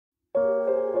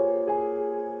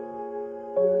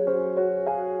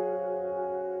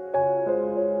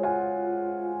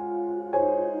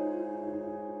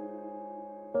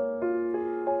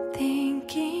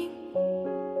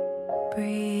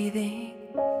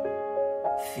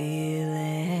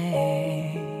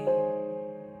feeling.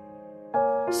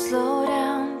 Slow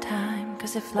down time,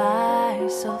 'cause it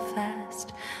flies so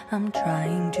fast. I'm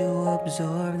trying to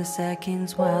absorb the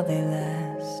seconds while they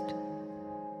last.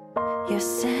 Your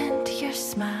scent, your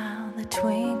smile, the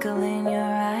twinkle in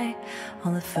your eye,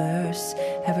 all the firsts,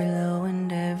 every low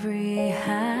and every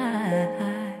high.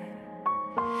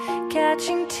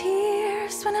 Catching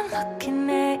tears when I'm looking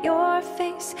at your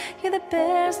face. You're the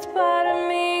best part of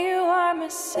me, you are my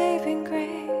saving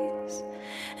grace.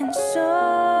 And so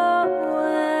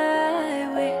I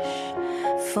wish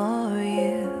for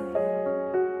you,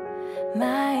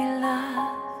 my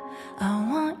love. I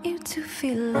want you to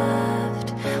feel loved,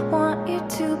 want you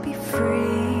to be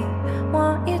free,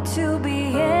 want you to be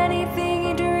anything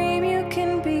you dream you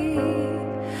can be.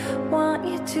 Want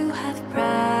you to have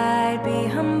pride, be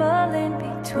humble in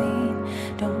between.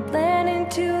 Don't blend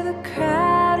into the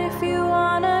crowd if you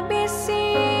wanna be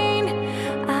seen.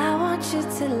 I want you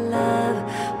to love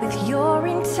with your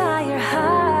entire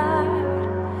heart.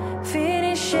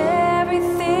 Finish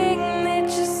everything that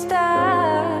you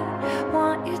start.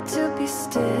 Want you to be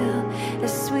still,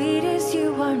 as sweet as you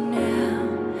are now.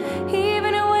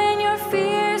 Even when your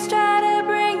fears try to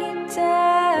bring you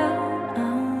down, I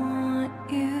want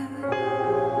you.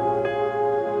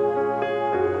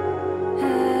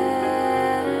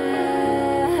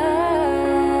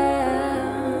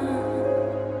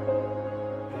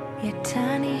 Your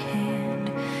tiny hand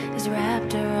is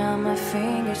wrapped around my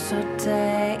finger so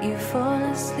tight you fall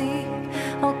asleep,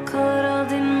 all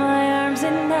cuddled in my arms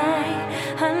at night.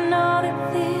 I know that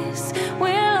this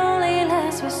will only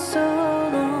last for so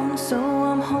long, so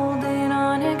I'm holding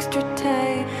on extra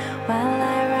tight while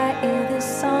I write you this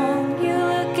song. You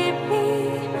look at me,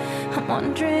 I'm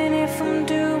wondering if I'm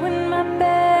doing my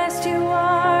best. You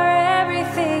are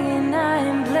everything and I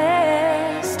am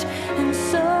blessed. And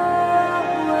so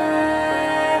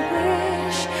I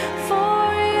wish for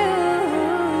you,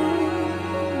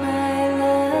 my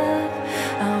love.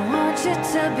 I want you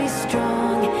to be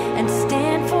strong and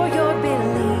stand for your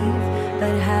belief,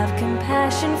 but have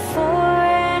compassion for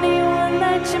anyone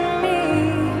that you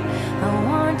meet. I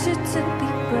want you to be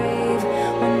brave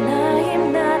when I am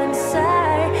not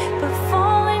inside, but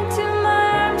fall into my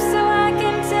arms so I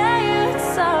can tell you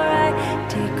it's alright.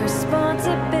 Take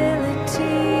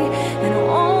responsibility and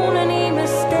own any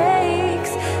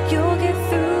mistakes. You'll get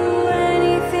through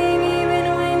anything even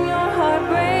when your heart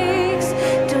breaks.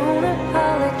 Don't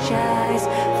apologize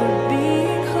for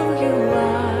being who you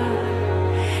are.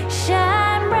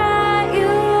 Shine bright,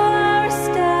 you are a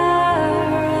star.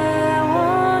 I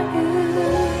want you.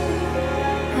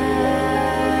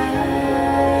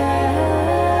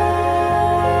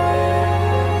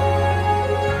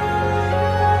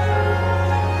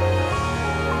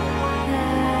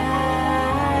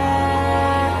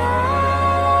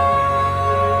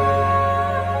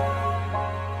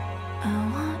 I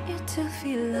want you to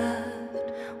feel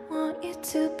loved, want you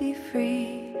to be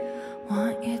free,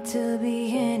 want you to be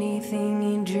anything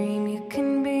you dream you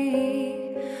can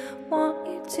be. Want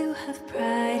you to have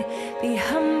pride, be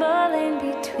humble in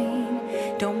between.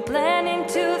 Don't blend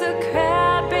into the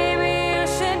crowd, baby, you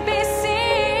should be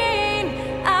seen.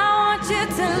 I want you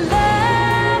to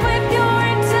love with your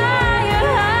entire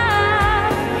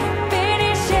heart.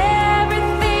 Finish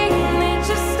everything that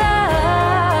you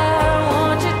start.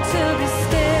 Want you to be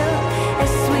still,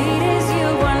 as sweet as you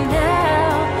are now.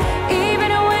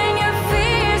 Even when your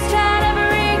fears try to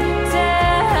bring you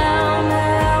down,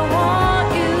 I want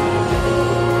you.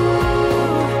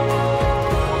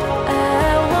 I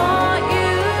want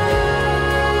you.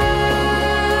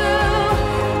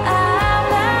 I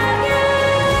love you.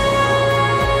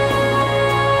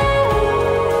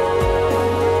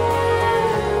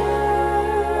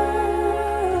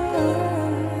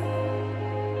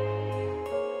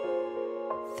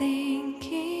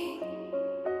 Thinking,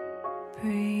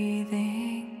 breathing.